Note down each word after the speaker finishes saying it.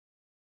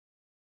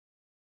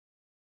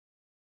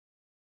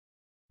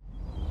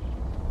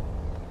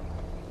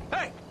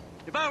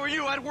If I were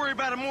you, I'd worry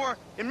about a more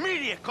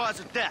immediate cause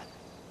of death.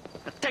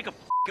 Now take a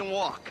f***ing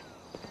walk.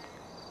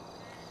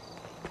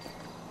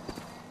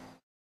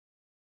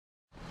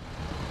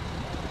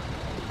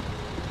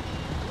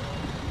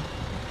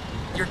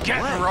 You're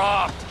getting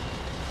robbed!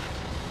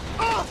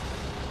 Oh!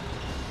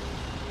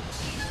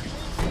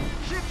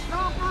 Shit,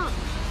 Stomper!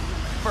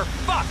 For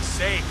fuck's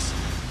sakes!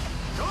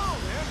 Go,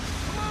 man!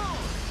 Come on!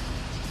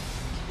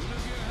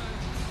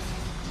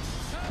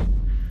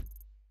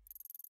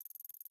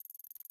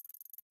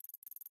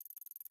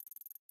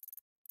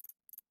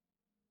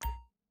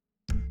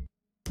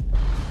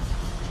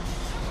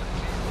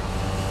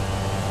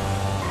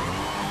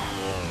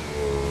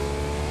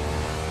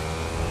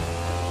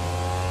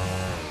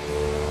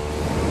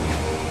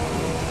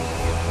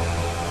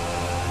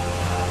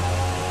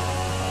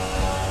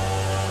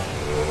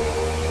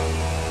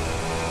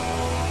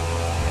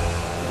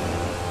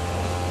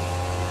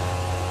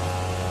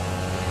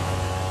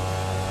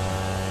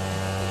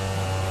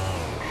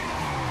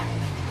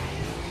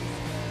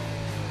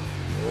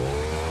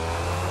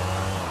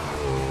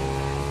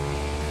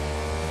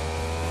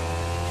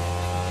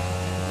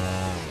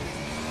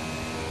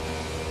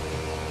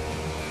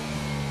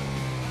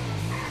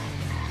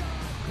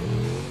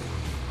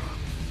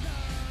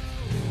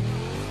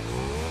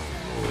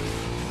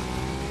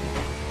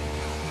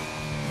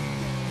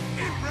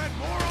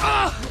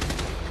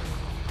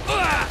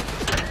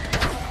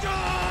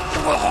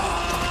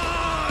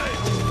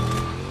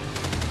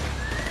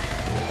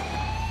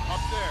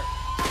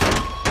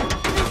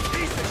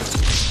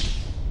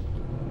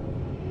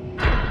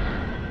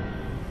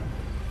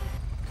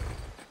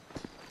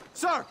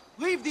 Sir,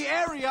 leave the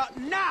area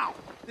now!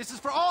 This is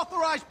for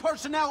authorized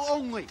personnel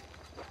only.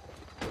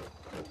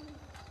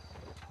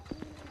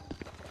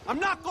 I'm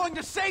not going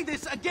to say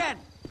this again!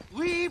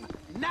 Leave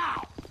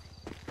now!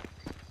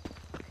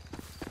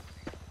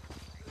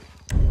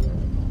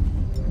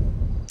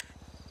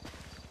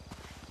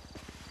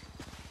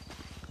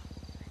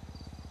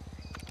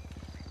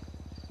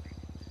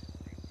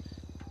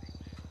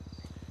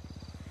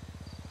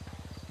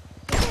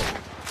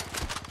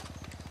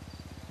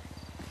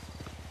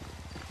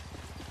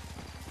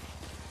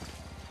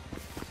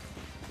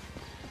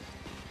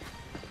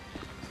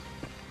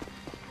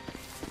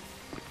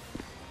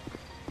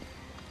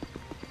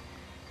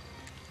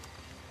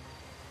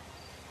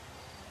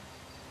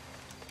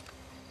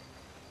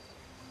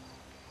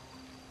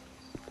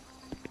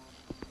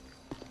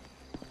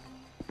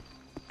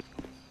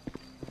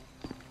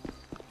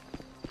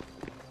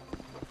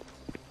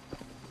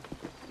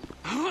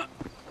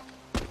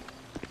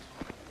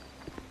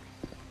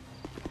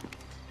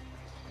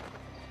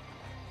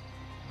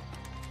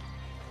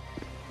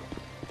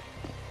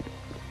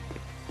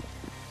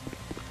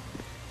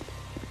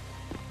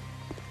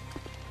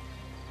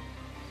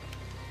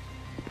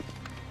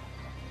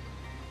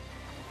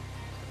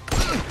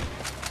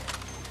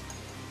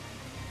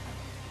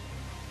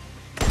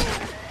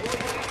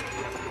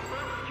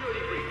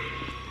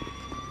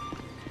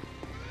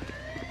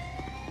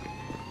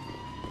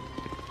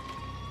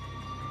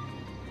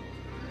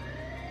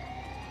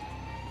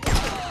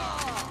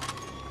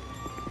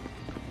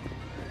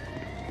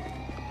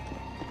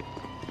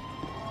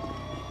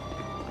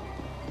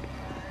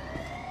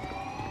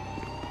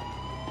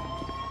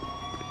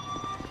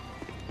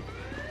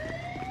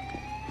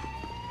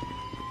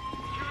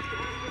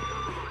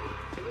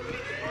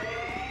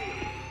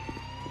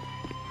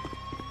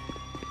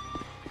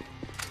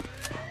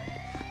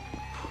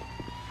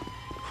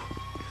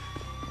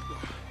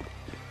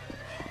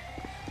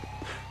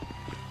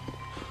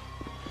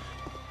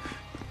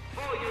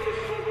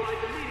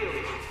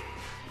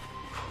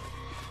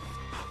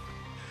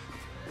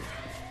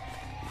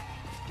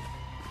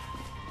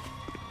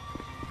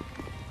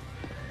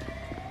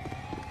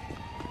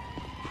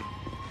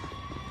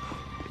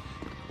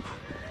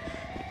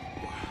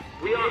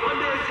 We are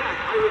under attack.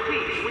 I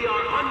repeat, we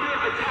are under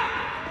attack.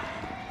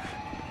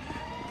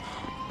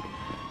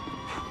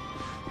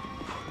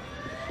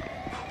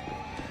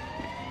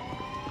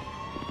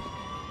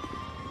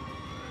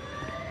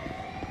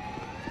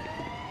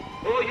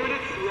 All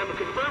units, we have a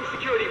confirmed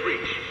security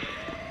breach.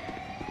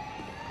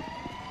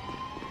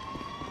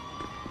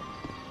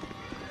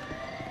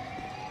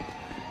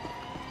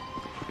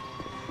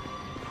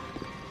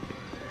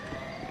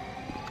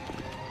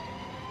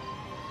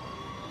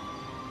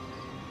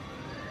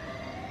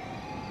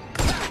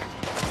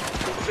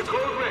 This is a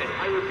code red.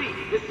 I repeat,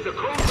 this is a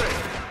code red.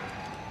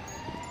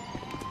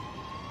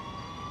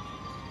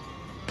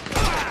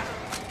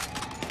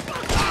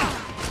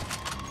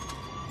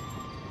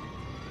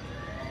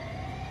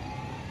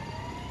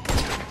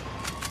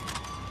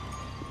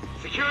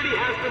 Security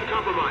has been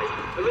compromised.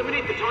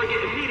 Eliminate the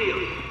target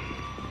immediately.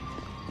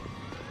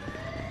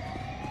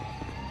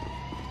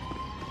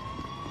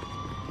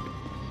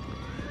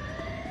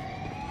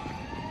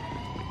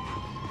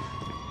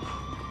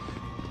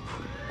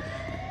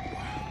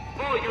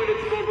 All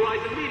units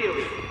mobilize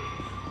immediately.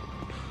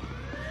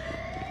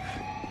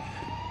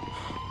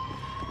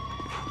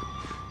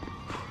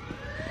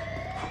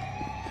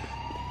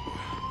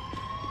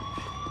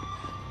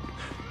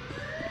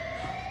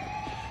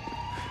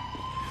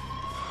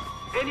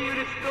 Any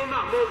units still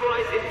not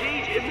mobilized,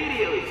 engage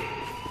immediately.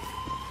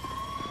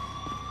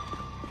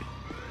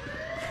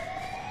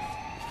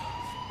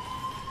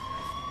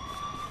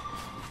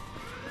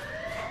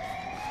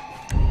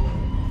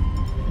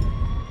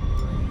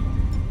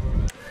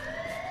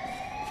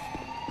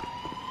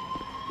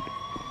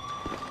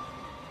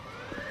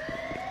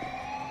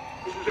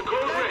 This is a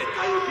code red.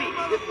 I repeat,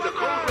 this is a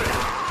code red.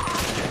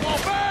 Fall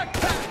back!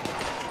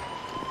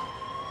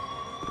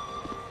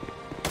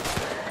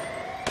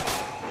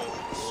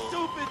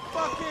 Stupid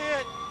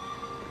fuckhead!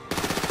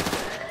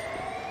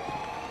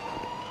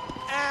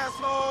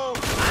 Asshole!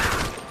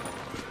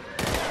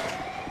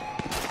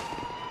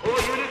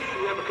 All units,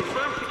 we have a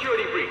confirmed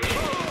security breach.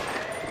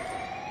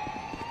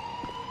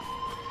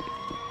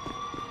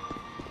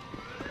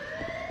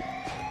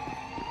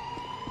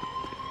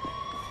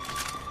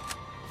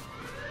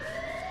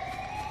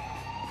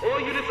 All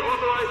units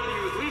authorized to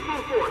use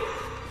lethal force.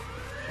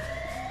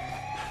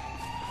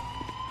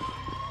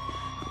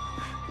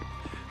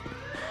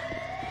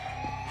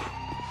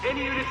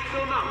 Any units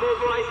still not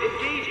mobilized,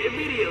 engage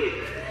immediately.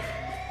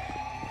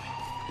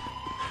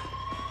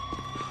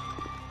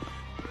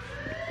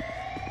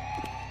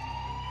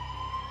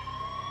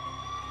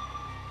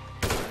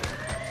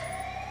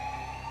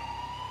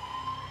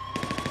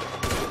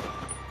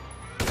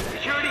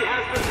 Security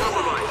has been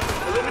compromised.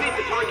 Eliminate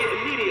the target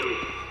immediately.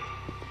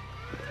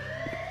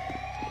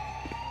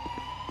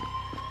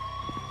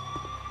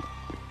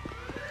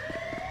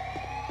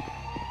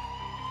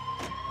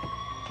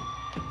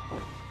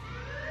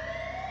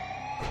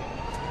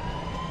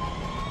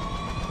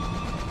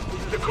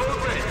 This is a code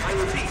red. I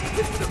repeat,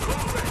 this is a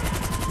code red.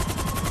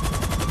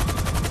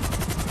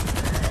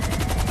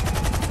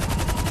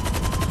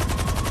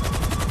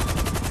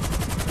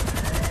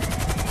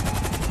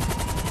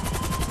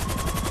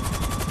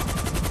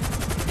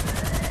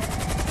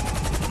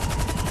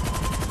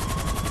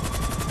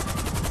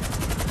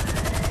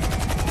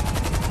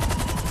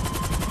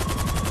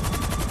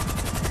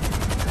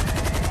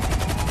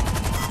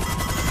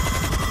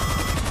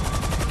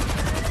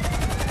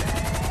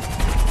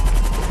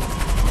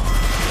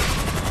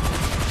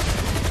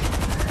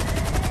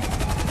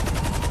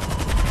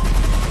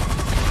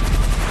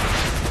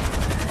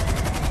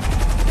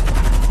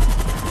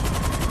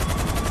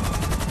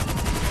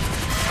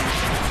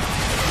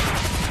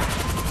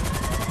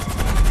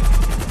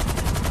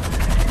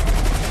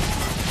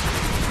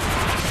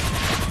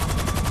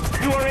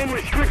 You are in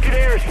restricted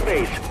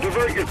airspace.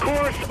 Divert your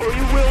course or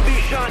you will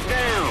be shot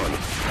down.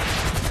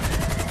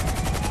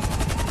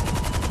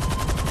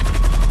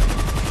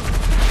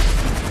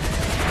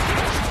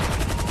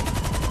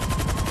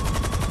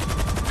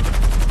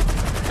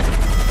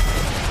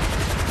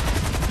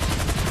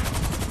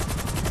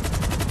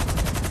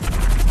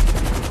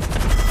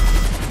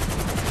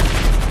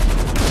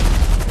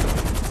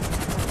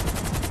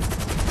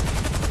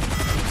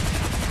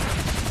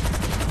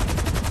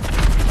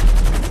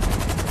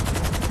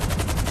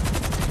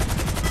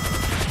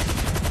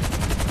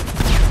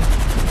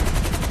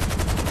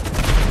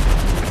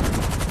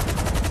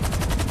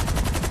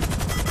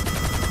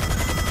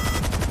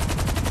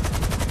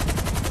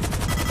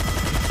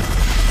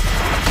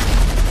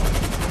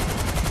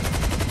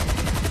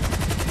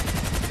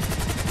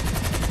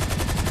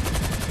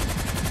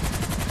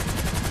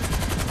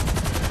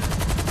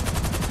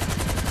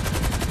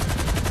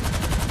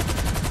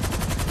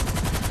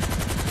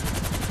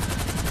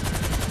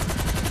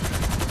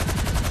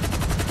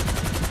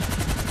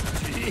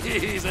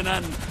 He's an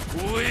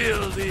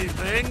unwieldy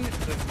thing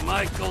if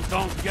Michael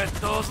don't get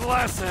those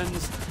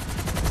lessons.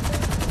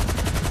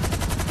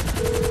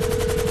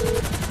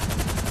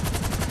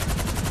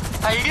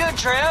 How you doing,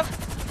 Trev?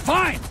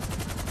 Fine!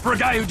 For a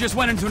guy who just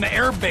went into an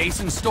air base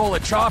and stole a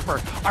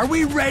chopper, are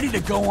we ready to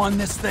go on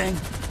this thing?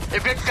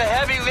 If it's the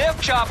heavy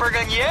lift chopper,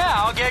 then yeah,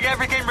 I'll get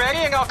everything ready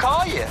and I'll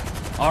call you.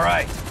 All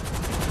right.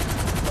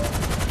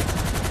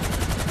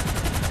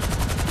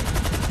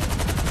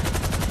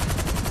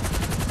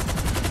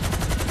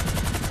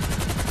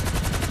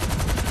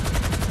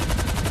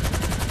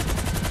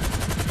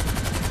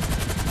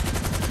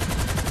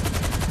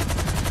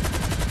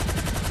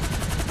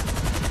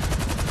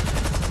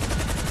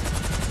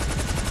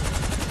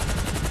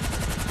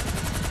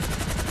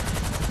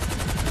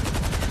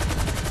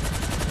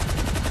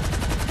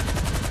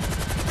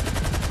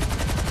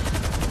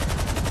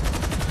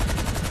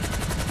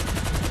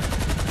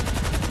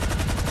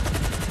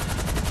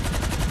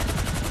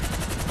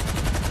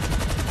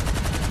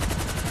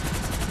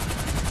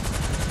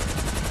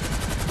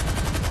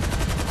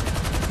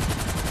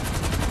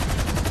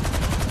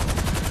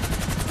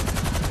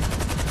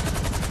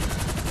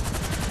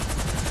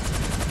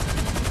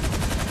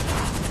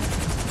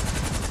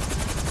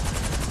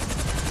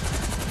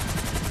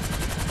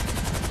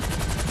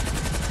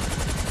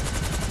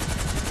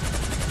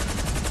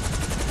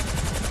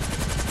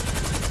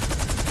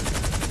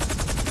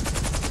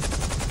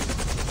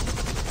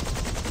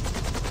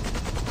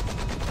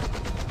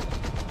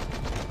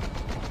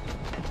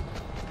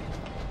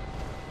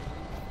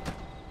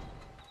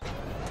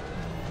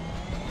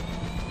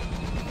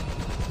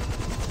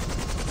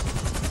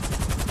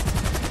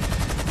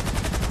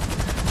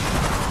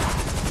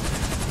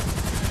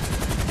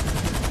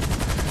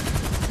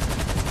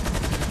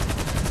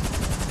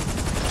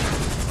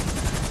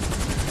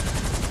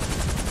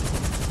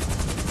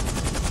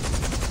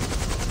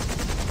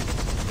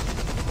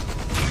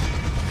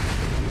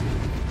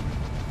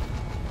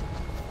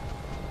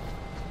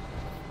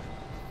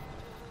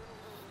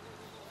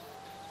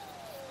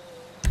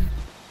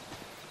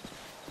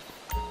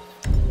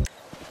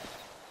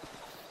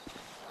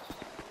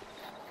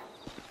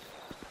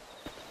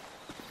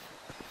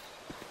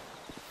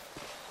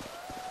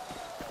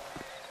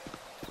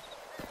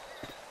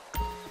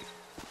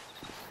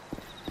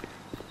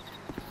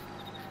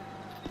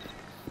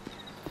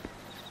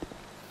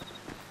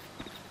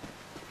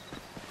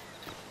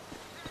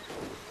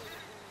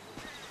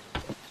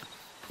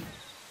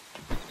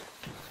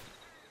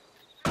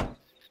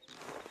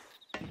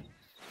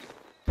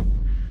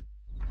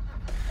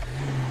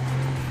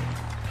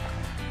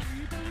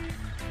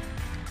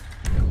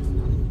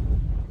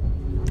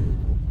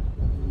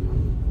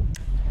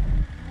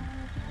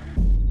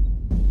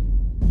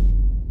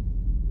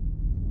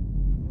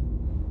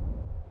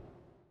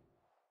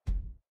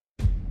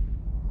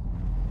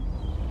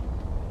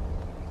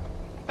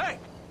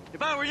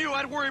 I were you,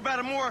 I'd worry about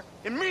a more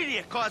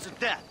immediate cause of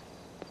death.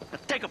 Now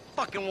take a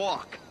fucking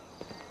walk.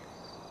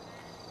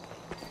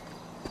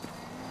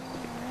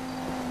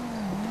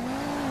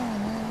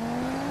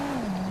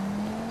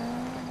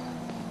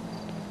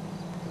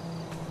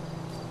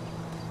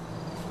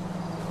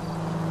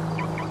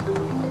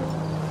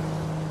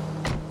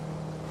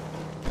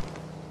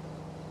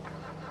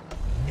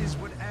 Is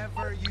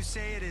whatever you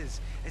say it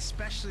is,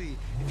 especially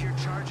if you're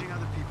charging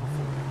other people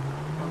for it.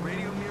 A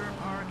radio mirror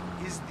park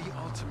is the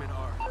ultimate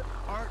art.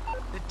 Art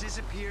that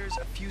disappears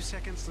a few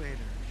seconds later,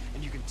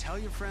 and you can tell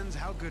your friends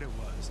how good it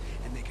was,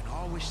 and they can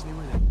all wish they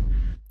were there.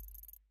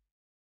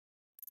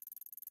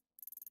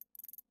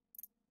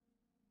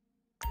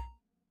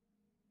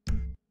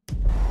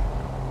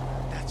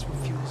 That's what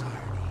fuels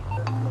irony.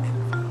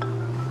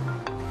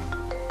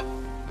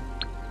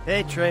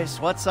 Hey, Trace,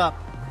 what's up?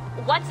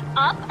 What's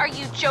up? Are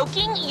you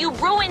joking? You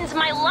ruined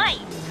my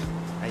life.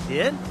 I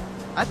did?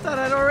 I thought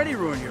I'd already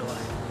ruined your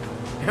life.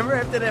 Remember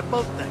after that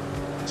boat thing?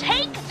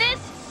 Take this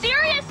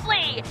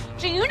seriously.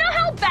 Do you know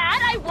how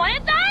bad I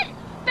wanted that?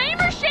 Fame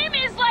or shame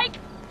is like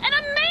an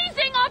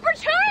amazing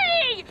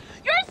opportunity.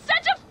 You're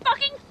such a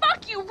fucking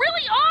fuck. You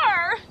really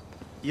are.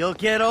 You'll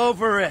get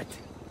over it.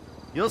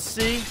 You'll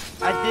see.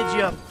 I did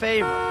you a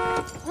favor.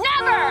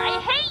 Never. I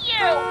hate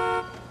you.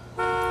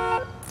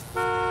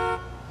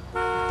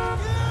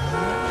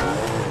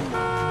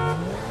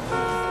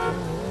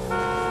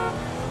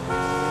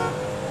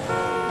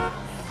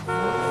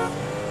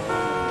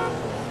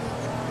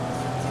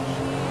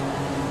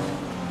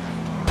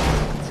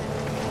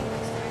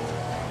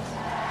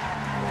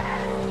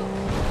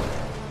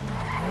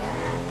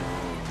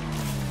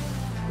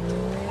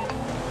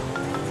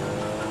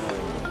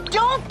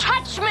 Don't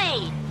touch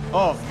me!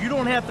 Oh, you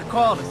don't have to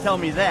call to tell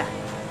me that.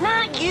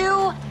 Not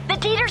you! The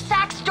Dieter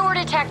Sack store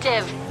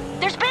detective!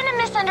 There's been a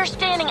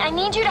misunderstanding. I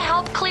need you to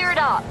help clear it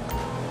up.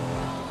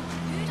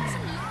 Who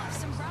doesn't love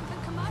some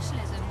rampant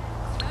commercialism?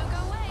 Don't go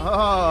away.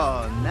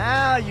 Oh,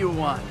 now you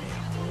want me.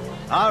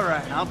 All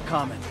right, I'm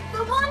coming.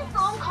 The one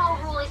phone call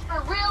rule is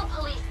for real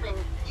policemen,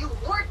 you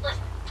worthless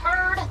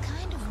turd! The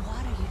kind of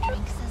water you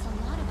drink says a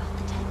lot about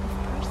the type of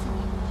person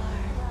you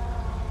are.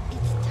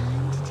 It's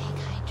time to take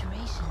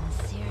hydration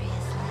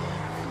seriously.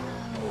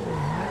 The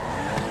water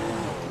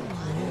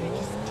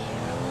is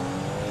terrible.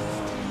 It's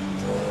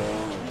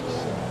time to take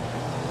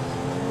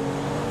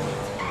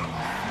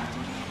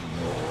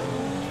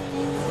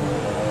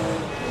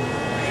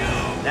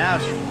hydration. Now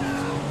she wants me.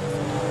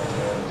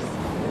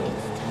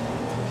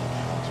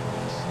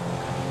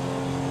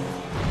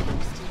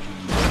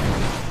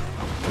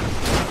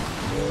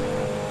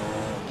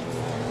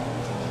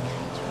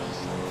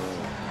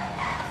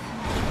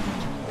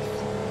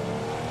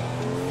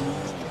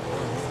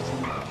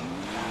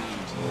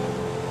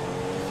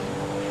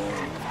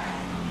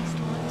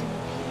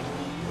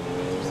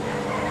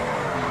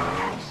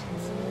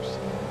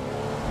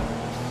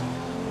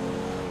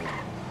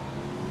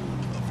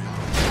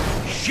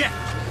 Shit!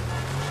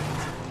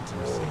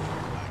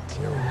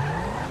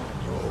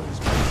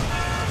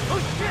 Oh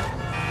shit!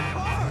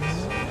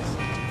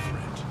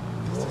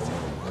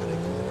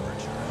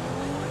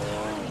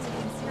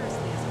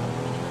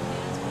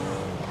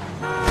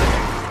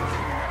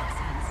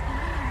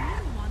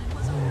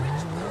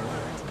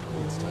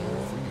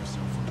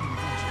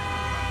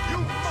 You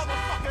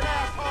motherfucking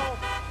asshole!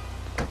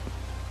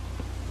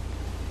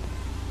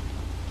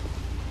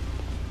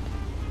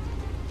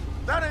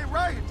 That ain't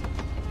right!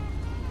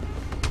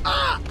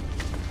 Ah!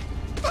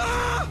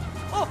 Ah!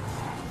 Oh!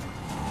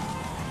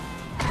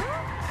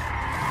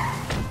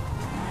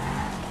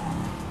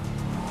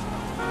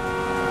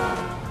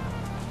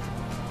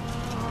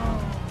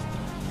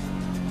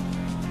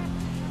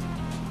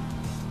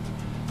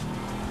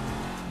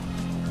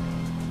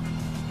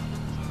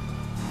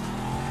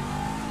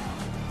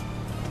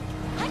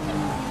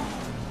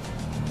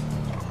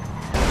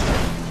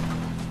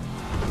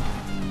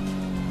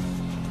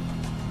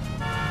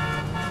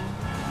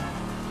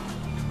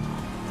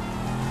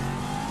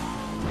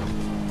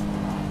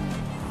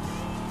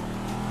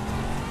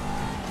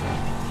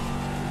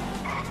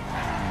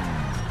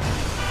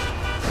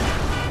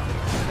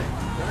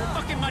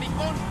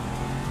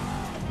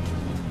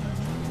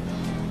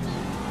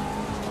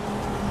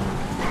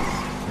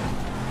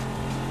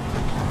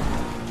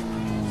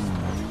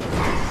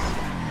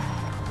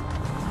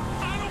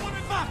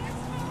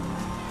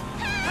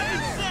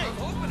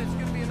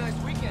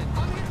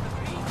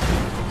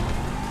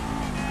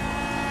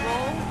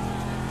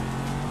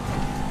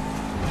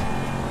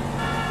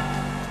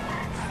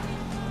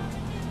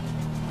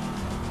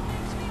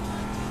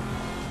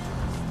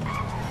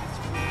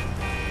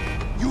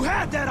 You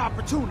had that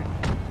opportunity.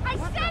 I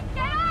said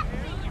get off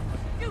me, you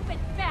stupid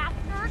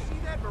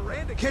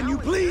bastard! Can you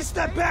please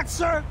step back,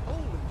 sir?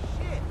 Holy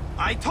shit.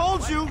 I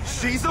told you,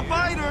 she's a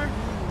biter.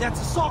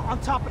 That's assault on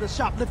top of the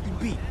shoplifting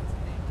beat.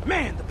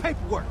 Man, the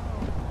paperwork.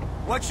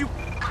 What you...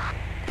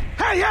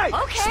 Hey, hey!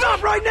 Okay.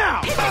 Stop right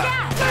now! Hit the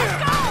gas! Let's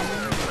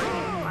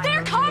go!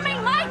 They're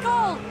coming,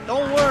 Michael!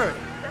 Don't worry.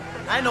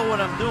 I know what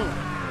I'm doing.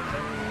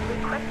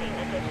 Requesting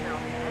additional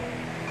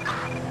minutes.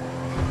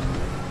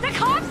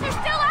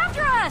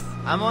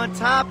 I'm on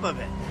top of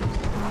it.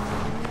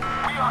 We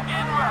are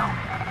en route.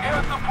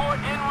 Air support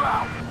en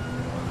route.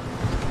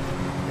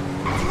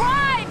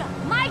 Drive!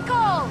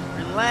 Michael!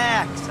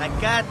 Relax, I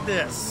got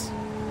this.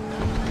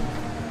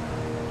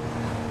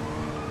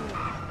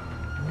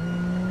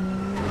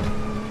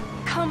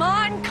 Come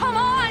on, come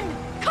on!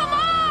 Come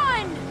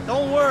on!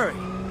 Don't worry.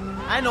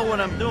 I know what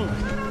I'm doing.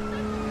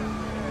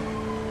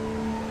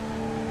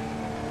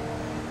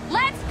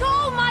 Let's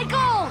go,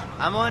 Michael!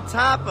 I'm on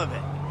top of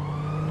it.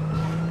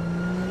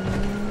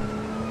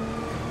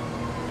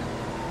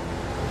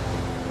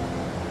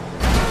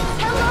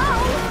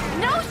 Hello?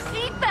 No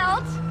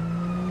seatbelt?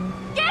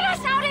 Get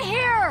us out of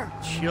here!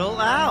 Chill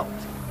out.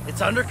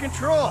 It's under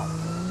control.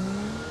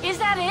 Is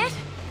that it?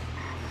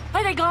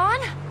 Are they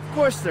gone? Of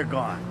course they're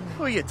gone.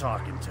 Who are you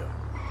talking to?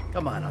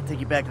 Come on, I'll take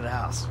you back to the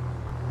house.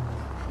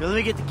 Here, let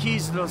me get the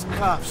keys to those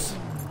cuffs.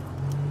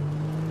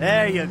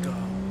 There you go.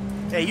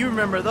 Hey, you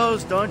remember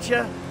those, don't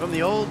you? From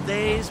the old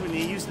days when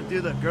you used to do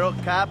the girl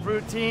cop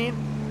routine?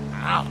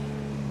 Ow.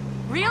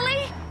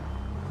 Really?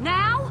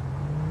 Now?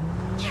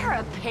 You're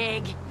a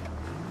pig.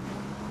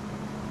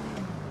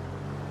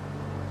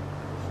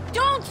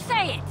 Don't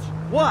say it!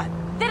 What?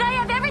 That I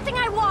have everything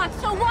I want,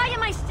 so why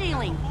am I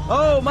stealing?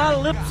 Oh, my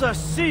lips are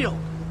sealed.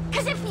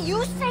 'Cause if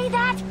you say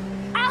that,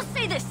 I'll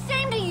say the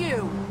same to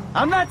you.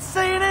 I'm not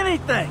saying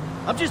anything.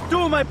 I'm just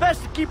doing my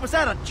best to keep us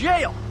out of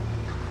jail.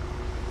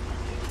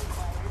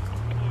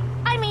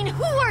 I mean,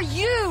 who are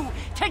you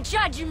to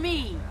judge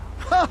me?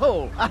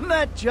 Oh, I'm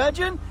not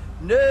judging?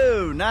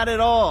 No, not at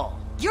all.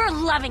 You're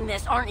loving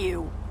this, aren't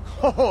you?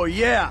 Oh,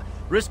 yeah.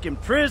 Risking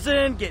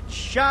prison, getting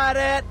shot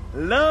at.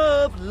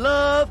 Love,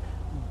 love,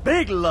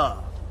 big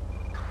love.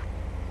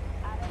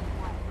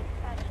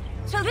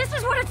 So this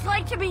is what it's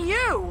like to be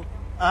you.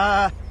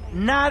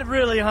 Not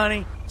really,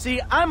 honey.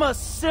 See, I'm a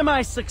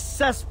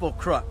semi-successful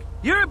crook.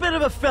 You're a bit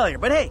of a failure,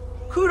 but hey,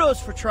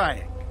 kudos for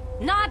trying.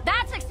 Not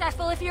that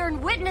successful if you're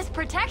in witness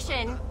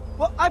protection.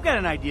 Well, I've got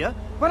an idea.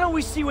 Why don't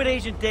we see what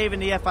Agent Dave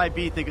and the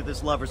FIB think of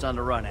this Lovers on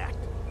the Run act?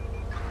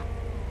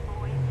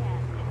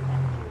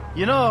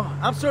 You know,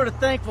 I'm sort of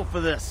thankful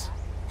for this.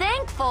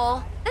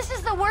 Thankful? This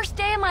is the worst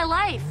day of my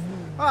life.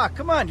 Ah,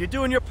 come on, you're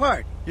doing your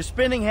part. Your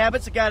spending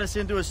habits have got us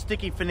into a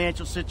sticky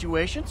financial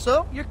situation,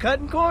 so you're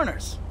cutting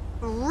corners.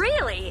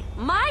 Really?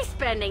 My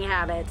spending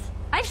habits?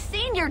 I've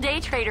seen your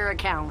day trader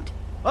account.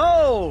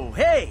 Oh,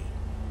 hey!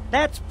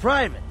 That's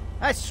private.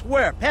 I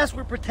swear,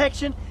 password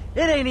protection,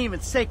 it ain't even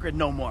sacred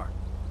no more.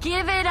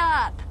 Give it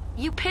up.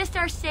 You pissed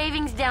our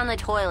savings down the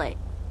toilet.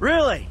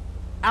 Really?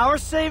 Our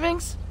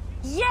savings?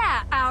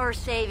 Yeah, our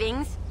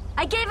savings.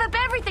 I gave up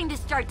everything to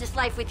start this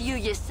life with you,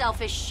 you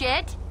selfish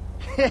shit.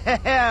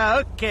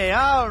 Yeah, okay,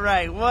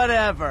 alright,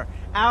 whatever.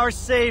 Our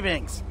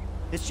savings.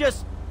 It's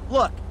just,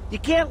 look, you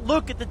can't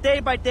look at the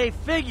day-by-day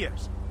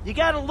figures. You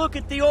gotta look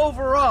at the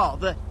overall,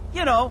 the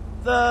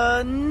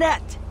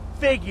net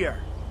figure.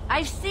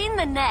 I've seen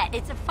the net.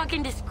 It's a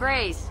fucking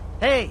disgrace.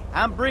 Hey,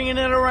 I'm bringing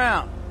it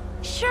around.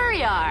 Sure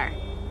you are.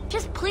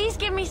 Just please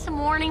give me some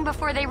warning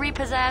before they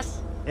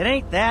repossess. It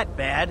ain't that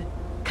bad.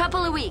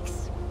 Couple of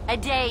weeks. A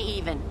day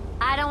even.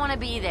 I don't want to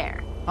be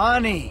there.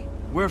 Honey,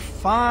 we're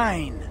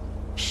fine.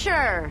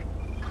 Sure.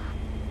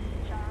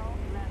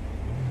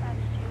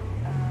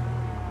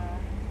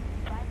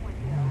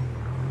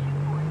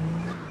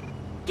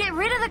 Get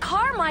rid of the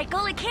car,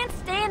 Michael. It can't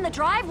stay in the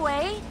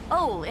driveway.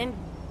 Oh, and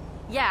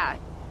yeah.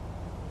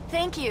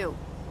 Thank you.